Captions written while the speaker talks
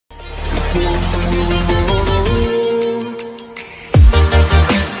নমস্কাৰ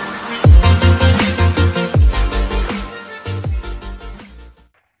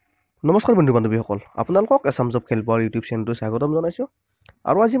বন্ধু বান্ধৱীসকল, আপোনালোকক আসাম জব খেলপোৱাৰ ইউটিউব চেনেলটো স্বাগতম জনাইছোঁ।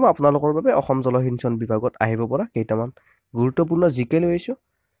 আৰু আজি মই আপোনালোকৰ বাবে অসম জলসিঞ্চন বিভাগত আহিব পৰা কেইটামান গুৰুত্বপূৰ্ণ জিকে লৈ আহিছোঁ।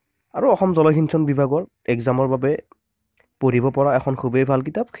 আৰু অসম জলসিঞ্চন বিভাগৰ এক্সামৰ বাবে পঢ়িব পৰা এখন খুবেই ভাল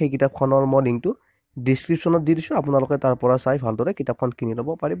কিতাপ। সেই কিতাপখনৰ মই লিংকটো ডিছক্ৰিপশ্যনত দি দিছোঁ, আপোনালোকে তাৰ পৰা চাই ভালদৰে কিতাপখন কিনি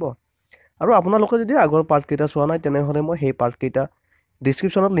ল'ব পাৰিব। আৰু আপোনালোকে যদি আগৰ পাৰ্টকেইটা চোৱা নাই তেনেহ'লে মই সেই পাৰ্টকেইটা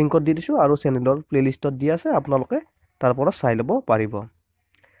ডিছক্ৰিপশ্যনত লিংকত দি দিছোঁ আৰু চেনেলৰ প্লেলিষ্টত দি আছে, আপোনালোকে তাৰ পৰা চাই ল'ব পাৰিব।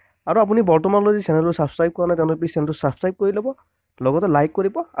 আৰু আপুনি বৰ্তমানলৈ যদি চেনেলটো ছাবস্ক্ৰাইব কৰা নাই তেনেহ'লে প্লিজ চেনেলটো ছাবস্ক্ৰাইব কৰি ল'ব, লগতে লাইক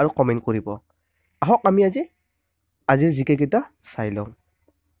কৰিব আৰু কমেণ্ট কৰিব। আহক আমি আজিৰ জিকে কেইটা চাই লওঁ।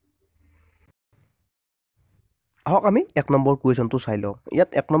 আহক আমি 1 নম্বৰ কুৱেশ্যনটো চাই লওঁ। ইয়াত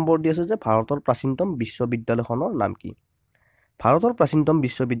 1 নম্বৰ দি আছে যে ভাৰতৰ প্ৰাচীনতম বিশ্ববিদ্যালয়খনৰ নাম কি? ভাৰতৰ প্ৰাচীনতম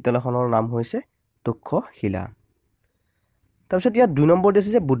বিশ্ববিদ্যালয়খনৰ নাম হৈছে তক্ষশিলা। তাৰপিছত ইয়াত 2 নম্বৰ দি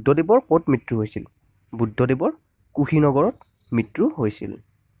আছে যে বুদ্ধদেৱৰ ক'ত মৃত্যু হৈছিল? বুদ্ধদেৱৰ কুশীনগৰত মৃত্যু হৈছিল।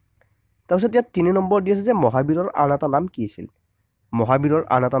 তাৰপিছত ইয়াত 3 নম্বৰ দি আছে যে মহাবীৰৰ আন এটা নাম কি আছিল? মহাবীৰৰ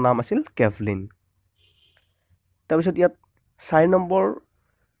আন এটা নাম আছিল কেভলিন। তাৰপিছত ইয়াত 4 নম্বৰ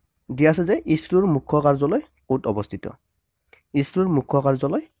দি আছে যে ইছৰোৰ মুখ্য কাৰ্যালয় ক'ত অৱস্থিত? ইছৰোৰ মুখ্য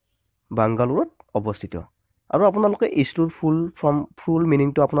কাৰ্যালয় বাংগালোৰত অৱস্থিত। আৰু আপোনালোকে ইছৰোৰ ফুল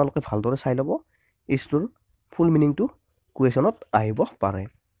মিনিংটো আপোনালোকে ভালদৰে চাই ল'ব। ইছৰোৰ ফুল মিনিংটো কুৱেশ্যনত আহিব পাৰে।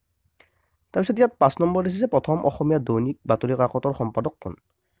 তাৰপিছত ইয়াত 5 নম্বৰ দিছে যে প্ৰথম অসমীয়া দৈনিক বাতৰি কাকতৰ সম্পাদক কোন?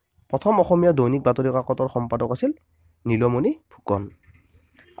 প্ৰথম অসমীয়া দৈনিক বাতৰি কাকতৰ সম্পাদক আছিল নীলমণি ফুকন।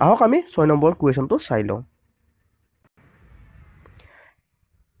 আহক আমি 6 নম্বৰ কুৱেশ্যনটো চাই লওঁ।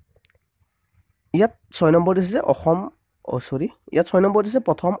 ইয়াত 6 নম্বৰ দিছে যে ইয়াত 6 নম্বৰ দিছে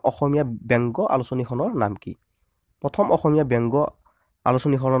প্ৰথম অসমীয়া ব্যংগ আলোচনীখনৰ নাম কি? প্ৰথম অসমীয়া ব্যংগ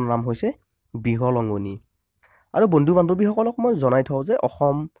আলোচনীখনৰ নাম হৈছে বিহলঙনি। আৰু বন্ধু বান্ধৱীসকলক মই জনাই থওঁ যে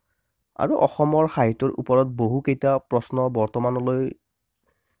অসম আৰু অসমৰ সাহিত্যৰ ওপৰত বহুকেইটা প্ৰশ্ন বৰ্তমানলৈ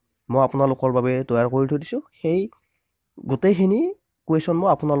মই আপোনালোকৰ বাবে তৈয়াৰ কৰি থৈ দিছোঁ। সেই গোটেইখিনি কুৱেশ্যন মই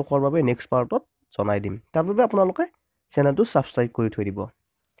আপোনালোকৰ বাবে নেক্সট পাৰ্টত জনাই দিম। তাৰ বাবে আপোনালোকে চেনেলটো ছাবস্ক্ৰাইব কৰি থৈ দিব।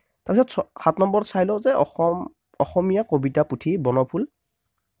 তাৰপিছত 7 নম্বৰ চাই লওঁ যে অসমীয়া কবিতা পুথি বনফুল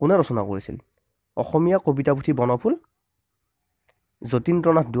কোনে ৰচনা কৰিছিল? অসমীয়া কবিতা পুথি বনফুল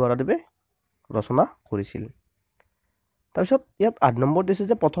যতীন্দ্ৰনাথ দুৱৰাদেৱে ৰচনা কৰিছিল। তাৰপিছত ইয়াত 8 নম্বৰ দিছে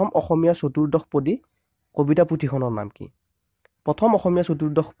যে প্ৰথম অসমীয়া চতুৰ্দশপদী কবিতা পুথিখনৰ নাম কি? প্ৰথম অসমীয়া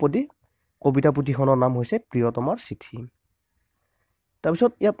চতুৰ্দশপদী কবিতা পুথিখনৰ নাম হৈছে প্ৰিয়তমাৰ চিঠি।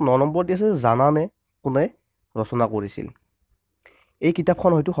 তাৰপিছত ইয়াত 9 নম্বৰ দি আছে জানানে কোনে ৰচনা কৰিছিল? এই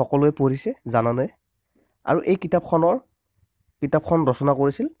কিতাপখন হয়তো সকলোৱে পঢ়িছে, জানানে। আৰু এই কিতাপখন ৰচনা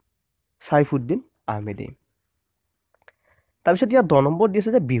কৰিছিল ছাইফুদ্দিন আহমেদে। তাৰপিছত ইয়াত 10 নম্বৰ দি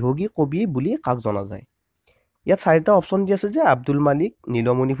আছে যে বিহগী কবি বুলি কাক জনা যায়? ইয়াত 4টা অপশ্যন দি আছে যে আব্দুল মালিক,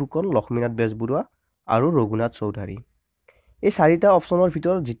 নীলমণি ফুকন, লক্ষ্মীনাথ বেজবৰুৱা আৰু ৰঘুনাথ চৌধাৰী। এই 4টা অপশ্যনৰ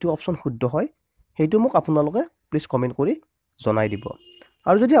ভিতৰত যিটো অপশ্যন শুদ্ধ হয় সেইটো মোক আপোনালোকে প্লিজ কমেণ্ট কৰি জনাই দিব।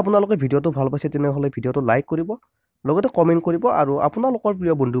 আৰু যদি আপোনালোকে ভিডিঅ'টো ভাল পাইছে তেনেহ'লে ভিডিঅ'টো লাইক কৰিব, লগতে কমেণ্ট কৰিব আৰু আপোনালোকৰ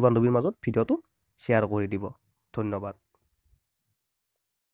প্ৰিয় বন্ধু বান্ধৱীৰ মাজত ভিডিঅ'টো শ্বেয়াৰ কৰি দিব। ধন্যবাদ।